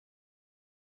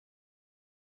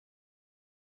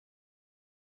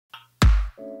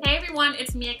everyone,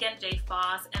 it's me again, Jay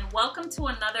Foss, and welcome to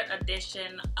another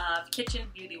edition of Kitchen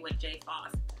Beauty with Jay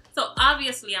Foss. So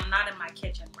obviously I'm not in my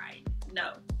kitchen, right?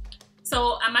 No.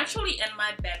 So I'm actually in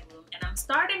my bedroom, and I'm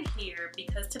starting here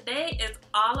because today is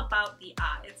all about the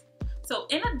eyes. So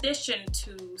in addition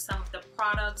to some of the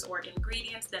products or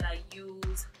ingredients that I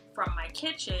use from my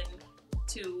kitchen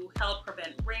to help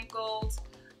prevent wrinkles,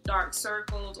 dark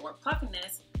circles, or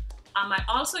puffiness, I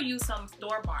also use some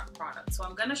store-bought products, so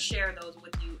I'm going to share those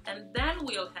with you, and then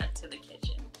we'll head to the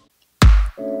kitchen.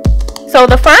 So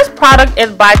the first product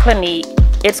is by Clinique.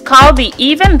 It's called the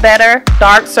Even Better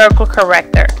Dark Circle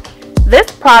Corrector. This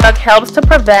product helps to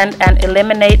prevent and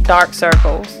eliminate dark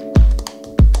circles.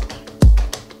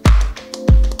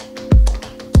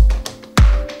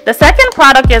 The second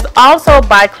product is also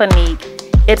by Clinique.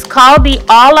 It's called the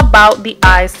All About the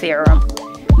Eyes Serum.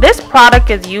 This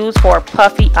product is used for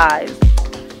puffy eyes.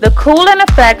 The cooling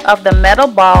effect of the metal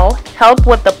ball helps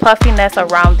with the puffiness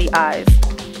around the eyes.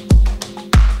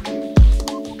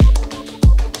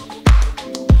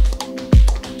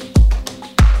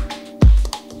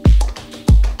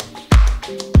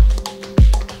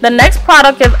 The next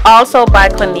product is also by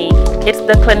Clinique. It's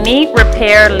the Clinique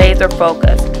Repair Laser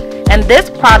Focus, and this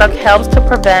product helps to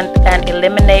prevent and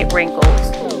eliminate wrinkles.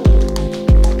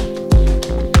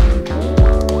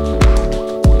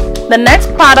 The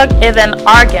next product is an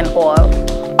argan oil.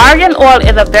 Argan oil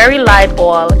is a very light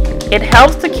oil. It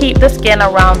helps to keep the skin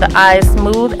around the eyes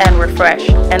smooth and refreshed,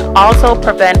 and also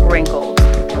prevent wrinkles.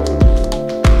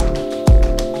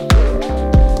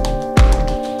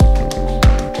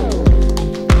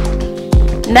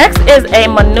 Next is a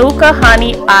Manuka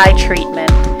honey eye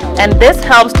treatment, and this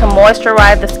helps to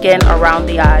moisturize the skin around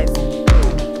the eyes.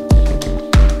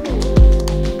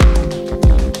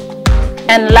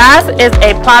 And last is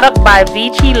a product by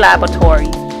Vichy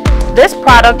Laboratories. This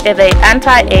product is an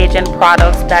anti-aging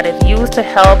product that is used to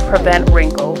help prevent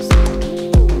wrinkles.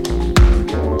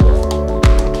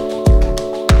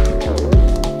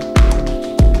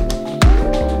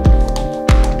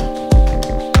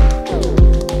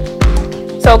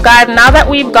 So guys, now that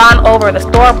we've gone over the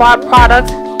store-bought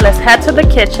products, let's head to the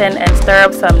kitchen and stir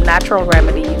up some natural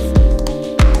remedies.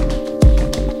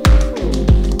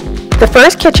 The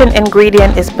first kitchen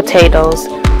ingredient is potatoes.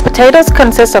 Potatoes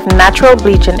consist of natural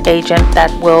bleaching agent that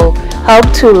will help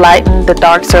to lighten the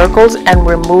dark circles and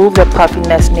remove the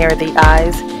puffiness near the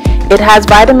eyes. It has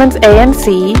vitamins A and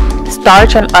C,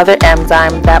 starch and other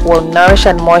enzymes that will nourish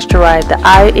and moisturize the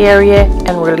eye area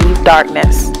and relieve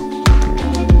darkness.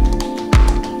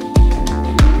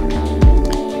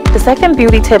 The second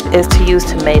beauty tip is to use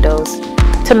tomatoes.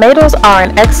 Tomatoes are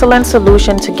an excellent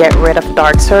solution to get rid of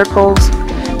dark circles.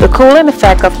 The cooling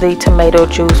effect of the tomato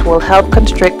juice will help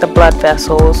constrict the blood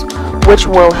vessels, which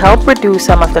will help reduce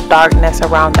some of the darkness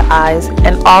around the eyes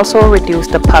and also reduce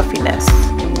the puffiness.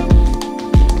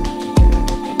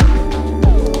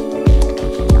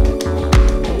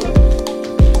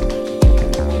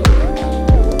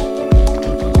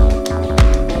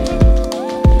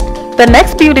 The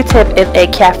next beauty tip is a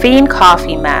caffeine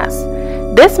coffee mask.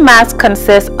 This mask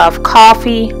consists of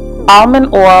coffee,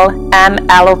 almond oil,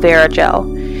 and aloe vera gel.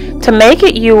 To make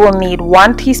it, you will need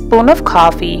 1 teaspoon of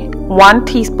coffee, 1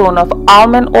 teaspoon of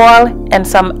almond oil, and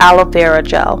some aloe vera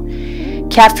gel.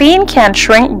 Caffeine can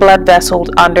shrink blood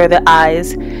vessels under the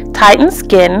eyes, tighten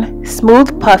skin,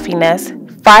 smooth puffiness,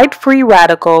 fight free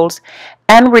radicals,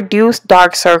 and reduce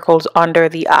dark circles under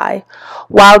the eye,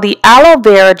 while the aloe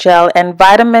vera gel and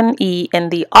vitamin E in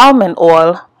the almond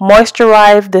oil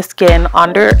moisturize the skin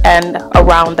under and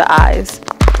around the eyes.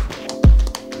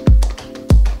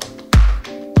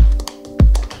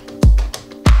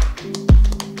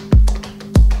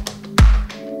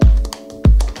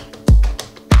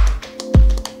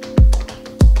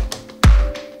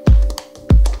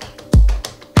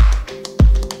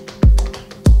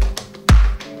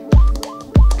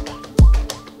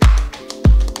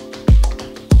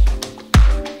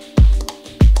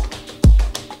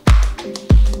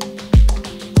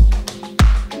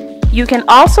 You can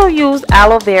also use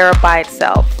aloe vera by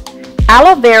itself.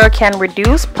 Aloe vera can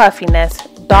reduce puffiness,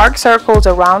 dark circles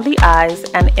around the eyes,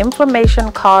 and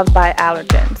inflammation caused by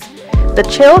allergens. The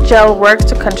chill gel works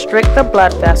to constrict the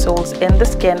blood vessels in the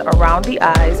skin around the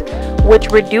eyes, which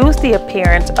reduce the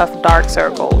appearance of dark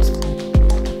circles.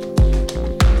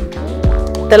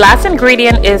 The last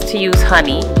ingredient is to use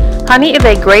honey. Honey is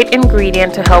a great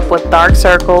ingredient to help with dark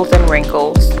circles and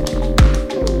wrinkles.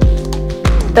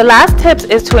 The last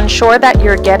tip is to ensure that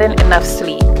you're getting enough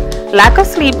sleep. Lack of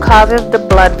sleep causes the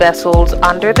blood vessels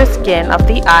under the skin of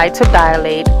the eye to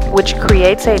dilate, which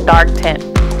creates a dark tint.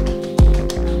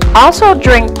 Also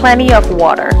drink plenty of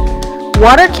water.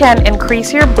 Water can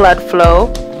increase your blood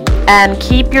flow and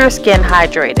keep your skin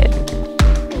hydrated.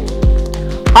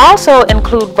 Also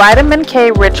include vitamin K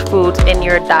rich foods in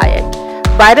your diet.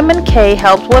 Vitamin K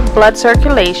helps with blood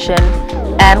circulation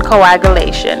and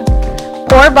coagulation.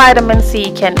 Poor vitamin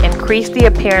C can increase the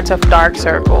appearance of dark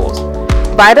circles.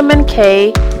 Vitamin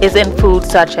K is in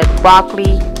foods such as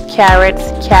broccoli,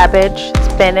 carrots, cabbage,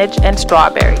 spinach, and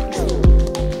strawberries.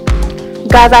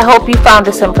 Guys, I hope you found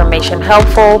this information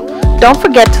helpful. Don't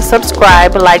forget to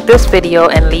subscribe, like this video,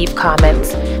 and leave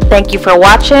comments. Thank you for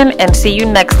watching, and see you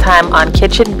next time on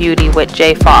Kitchen Beauty with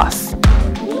Jay Foss.